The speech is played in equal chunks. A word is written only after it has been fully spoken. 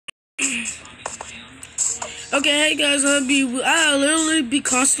Okay, hey guys, I'll literally be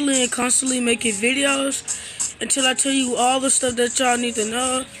constantly making videos until I tell you all the stuff that y'all need to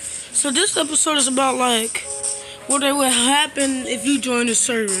know. So this episode is about like what would happen if you join the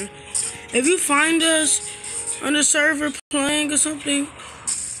server. If you find us on the server playing or something,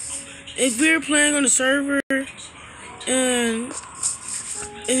 if we're playing on the server and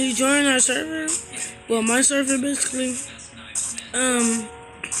if you join our server, well, my server basically,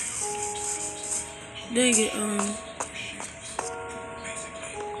 dang it,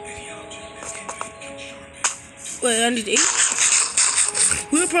 wait, I need to eat.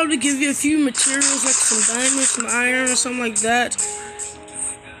 We'll probably give you a few materials like some diamonds, some iron, or something like that.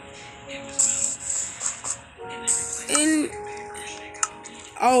 And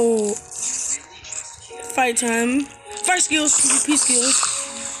oh, fight time, fight skills, PvP skills,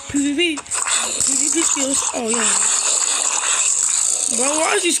 PvP skills. Oh yeah, bro,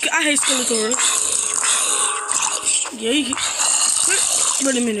 why is you? I hate Skeletor. Yeah, you can.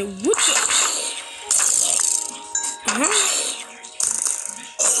 Wait a minute, what the?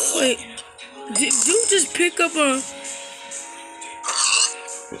 Wait, did you just pick up a?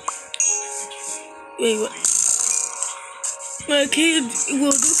 Wait, what? My kid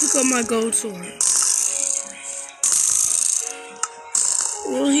will do pick up my gold sword.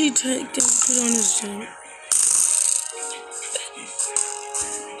 Will he take them put on his jump?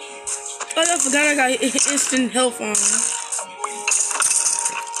 Oh, I forgot I got instant health on.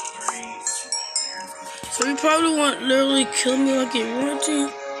 So you probably won't literally kill me like you want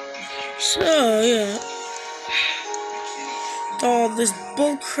to. So yeah. Throw all this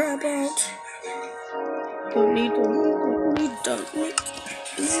bull crap out. Don't need.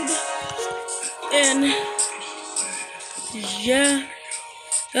 And yeah,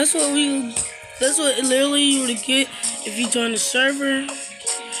 that's what literally you would get if you join the server.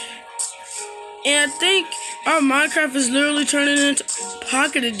 And I think our Minecraft is literally turning into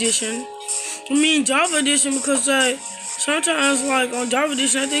Pocket Edition. I mean Java Edition, because sometimes like on Java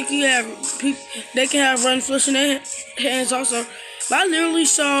Edition I think you have people they can have run flush in their hands also. But I literally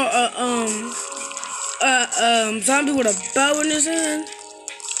saw a zombie with a bow in his hand.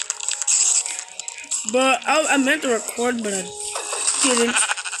 But I meant to record, but I didn't.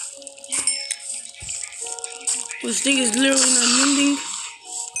 This thing is literally not mending.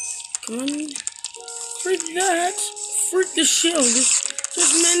 Come on. Freak that. Freak the shield.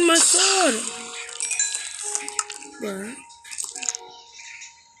 Just mend my sword. Right.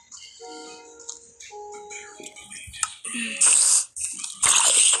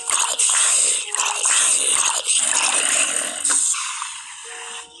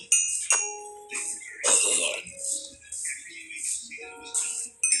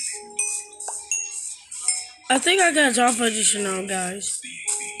 I think I got Java Edition on, guys.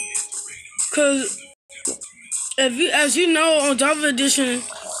 Cause as you know, on Java Edition,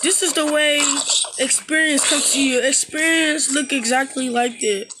 this is the way experience comes to you. Experience look exactly like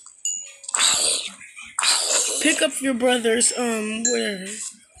this. Pick up your brothers, whatever.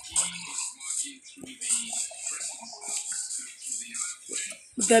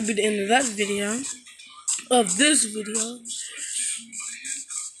 That'd be the end of that video. Of this video.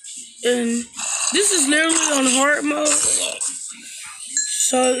 And this is literally on hard mode.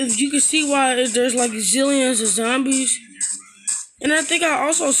 So if you can see why there's like zillions of zombies. And I think I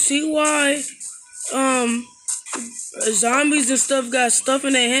also see why zombies and stuff got stuff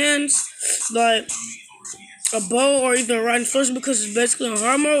in their hands, like a bow or either riding first, because it's basically on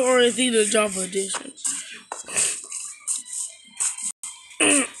hard mode, or it's either Java Edition.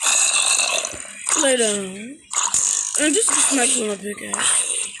 Lay down. And just smack me with my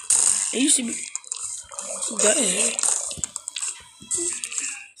pickaxe. And you should be dead.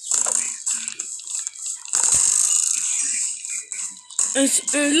 And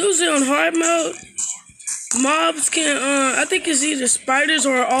usually on hard mode, mobs can, I think it's either spiders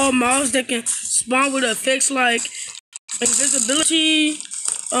or all mobs that can spawn with effects like invisibility,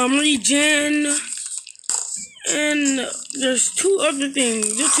 regen, and there's two other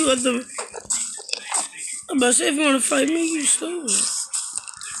things. There's two other. I'm about to say, if you want to fight me, you stupid.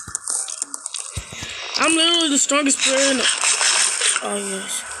 I'm literally the strongest player in the. Oh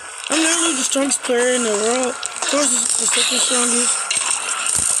yes, I'm literally the strongest player in the world. Of course, it's the second strongest.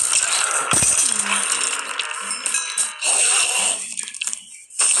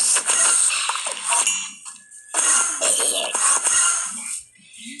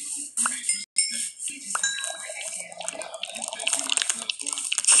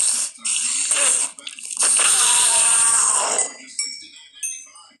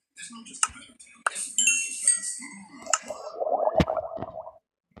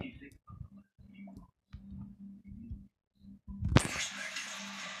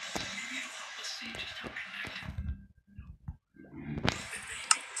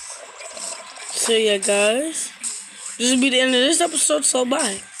 So yeah, guys, this will be the end of this episode. So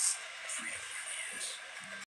bye.